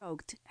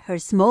stroked her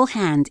small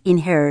hand in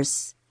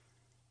hers.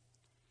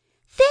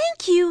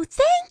 "Thank you,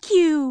 thank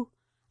you,"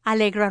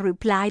 Allegra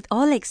replied,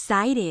 all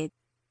excited.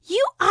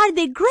 "You are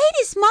the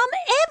greatest mom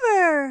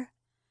ever!"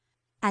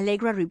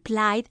 Allegra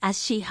replied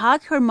as she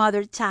hugged her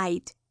mother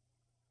tight.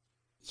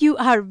 "You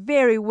are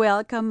very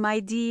welcome, my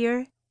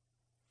dear."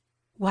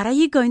 "What are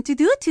you going to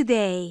do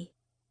today?"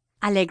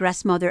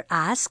 Allegra's mother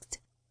asked.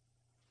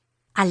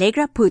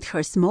 Allegra put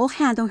her small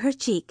hand on her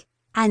cheek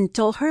and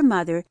told her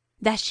mother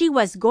that she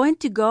was going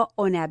to go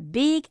on a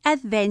big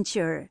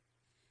adventure.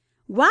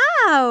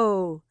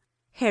 "Wow!"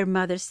 her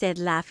mother said,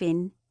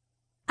 laughing.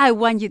 "I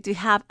want you to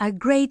have a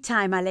great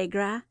time,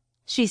 Allegra,"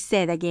 she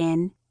said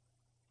again.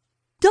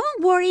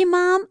 "Don't worry,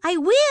 Mom, I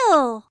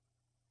will."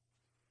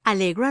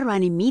 Allegra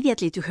ran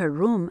immediately to her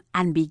room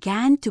and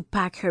began to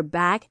pack her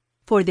bag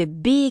for the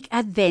big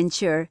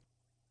adventure.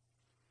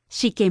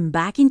 She came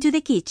back into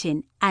the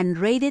kitchen and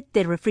raided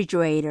the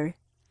refrigerator.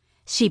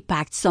 She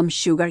packed some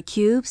sugar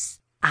cubes,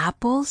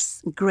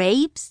 apples,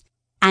 grapes,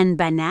 and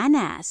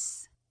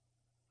bananas.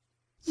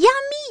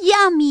 "Yummy,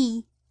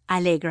 yummy,"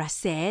 Allegra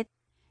said.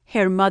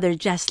 Her mother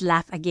just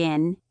laughed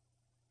again.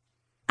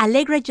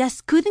 Allegra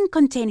just couldn't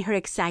contain her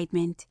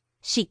excitement.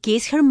 She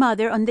kissed her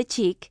mother on the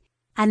cheek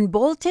and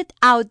bolted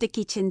out the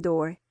kitchen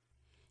door.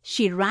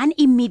 She ran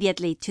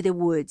immediately to the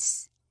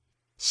woods.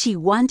 She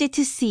wanted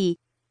to see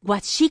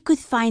what she could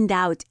find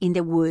out in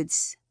the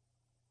woods.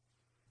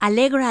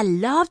 Allegra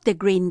loved the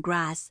green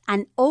grass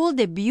and all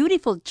the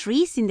beautiful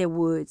trees in the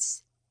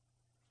woods.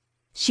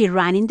 She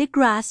ran in the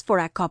grass for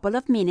a couple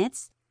of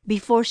minutes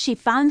before she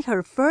found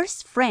her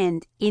first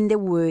friend in the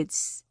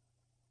woods.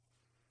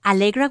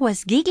 Allegra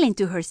was giggling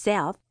to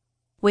herself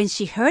when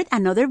she heard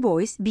another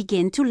voice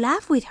begin to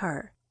laugh with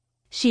her.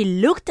 She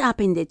looked up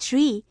in the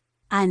tree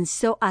and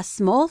saw a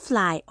small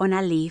fly on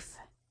a leaf.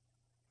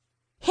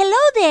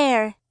 "Hello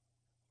there,"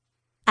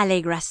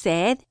 Allegra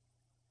said.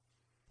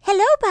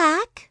 "Hello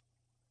back,"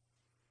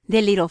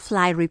 the little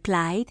fly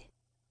replied.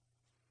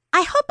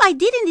 "I hope I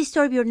didn't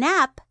disturb your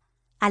nap,"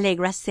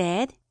 Allegra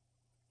said.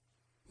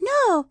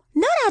 "No,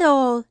 not at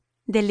all,"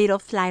 the little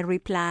fly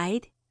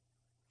replied.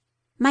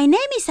 "My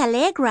name is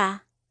Allegra."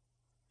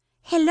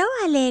 "Hello,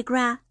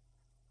 Allegra,"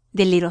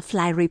 the little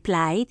fly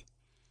replied.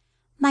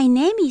 "My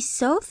name is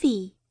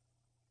Sophie."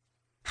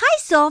 "Hi,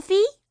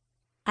 Sophie,"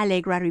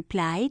 Allegra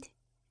replied.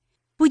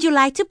 "Would you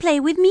like to play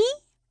with me?"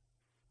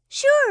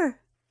 "Sure,"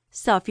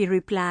 Sophie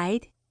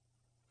replied.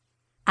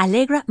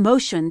 Allegra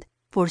motioned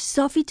for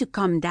Sophie to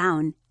come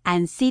down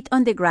and sit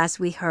on the grass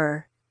with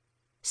her.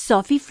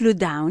 Sophie flew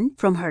down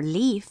from her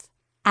leaf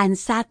and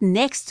sat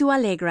next to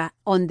Allegra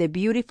on the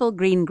beautiful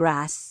green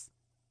grass.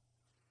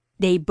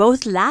 They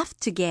both laughed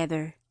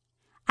together.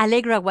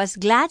 Allegra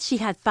was glad she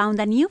had found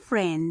a new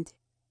friend.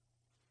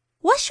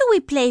 "What should we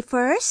play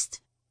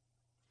first?"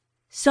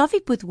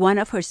 Sophie put one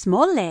of her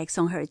small legs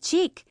on her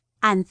cheek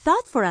and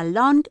thought for a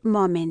long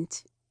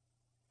moment.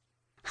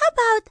 "How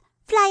about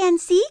fly and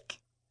seek?"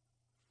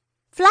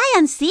 "Fly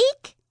and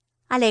seek?"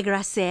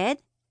 Allegra said.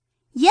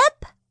 "Yep,"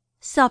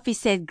 Sophie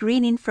said,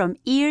 grinning from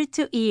ear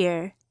to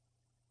ear.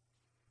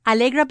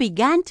 Allegra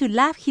began to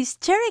laugh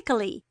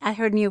hysterically at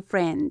her new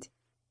friend.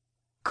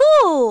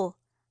 "Cool,"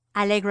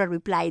 Allegra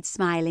replied,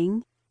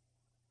 smiling.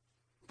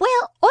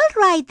 "Well, all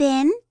right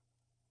then,"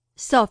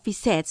 Sophie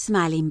said,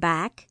 smiling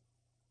back.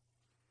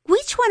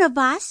 "Which one of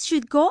us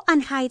should go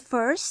and hide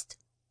first?"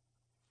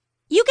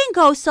 "You can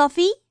go,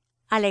 Sophie,"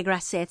 Allegra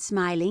said,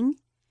 smiling.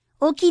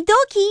 "Okie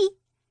dokie,"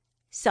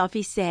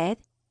 Sophie said.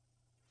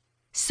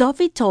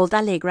 Sophie told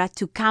Allegra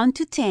to count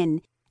to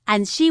 10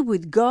 and she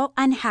would go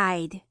and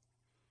hide.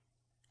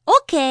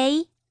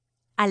 "Okay,"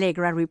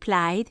 Allegra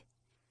replied.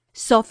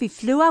 Sophie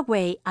flew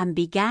away and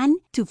began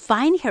to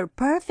find her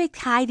perfect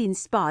hiding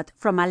spot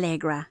from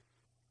Allegra.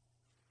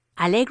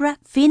 Allegra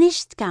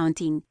finished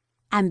counting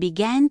and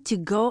began to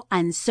go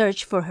and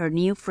search for her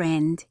new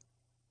friend.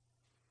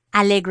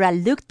 Allegra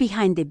looked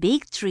behind the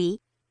big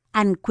tree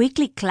and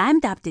quickly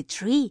climbed up the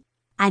tree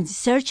and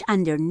searched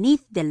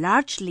underneath the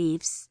large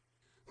leaves.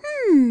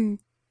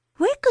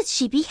 Where could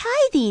she be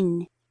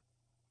hiding?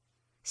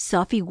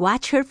 Sophie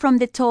watched her from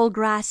the tall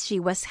grass she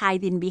was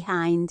hiding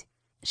behind.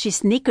 She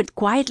snickered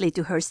quietly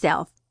to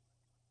herself.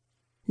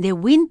 The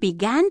wind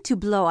began to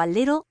blow a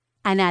little,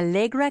 and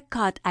Allegra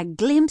caught a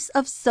glimpse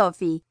of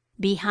Sophie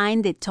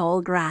behind the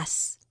tall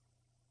grass.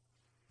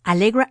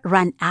 Allegra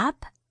ran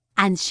up,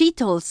 and she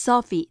told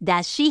Sophie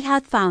that she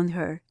had found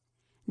her.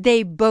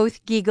 They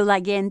both giggled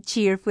again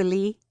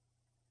cheerfully.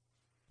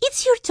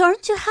 "It's your turn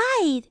to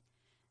hide,"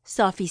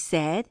 Sophie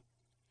said.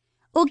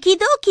 "Okie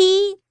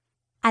dokie,"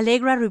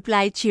 Allegra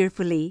replied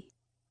cheerfully.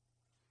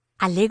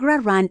 Allegra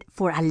ran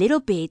for a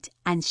little bit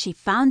and she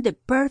found the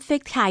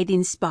perfect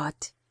hiding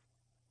spot.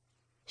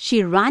 She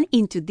ran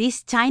into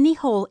this tiny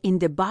hole in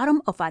the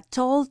bottom of a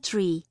tall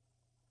tree.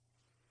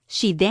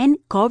 She then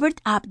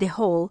covered up the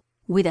hole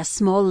with a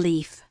small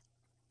leaf.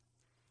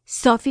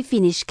 Sophie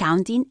finished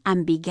counting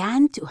and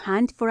began to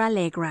hunt for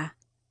Allegra.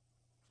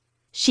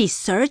 She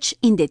searched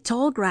in the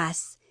tall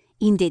grass,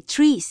 in the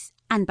trees,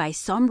 and by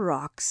some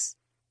rocks.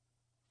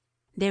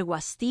 There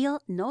was still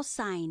no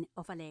sign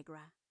of Allegra.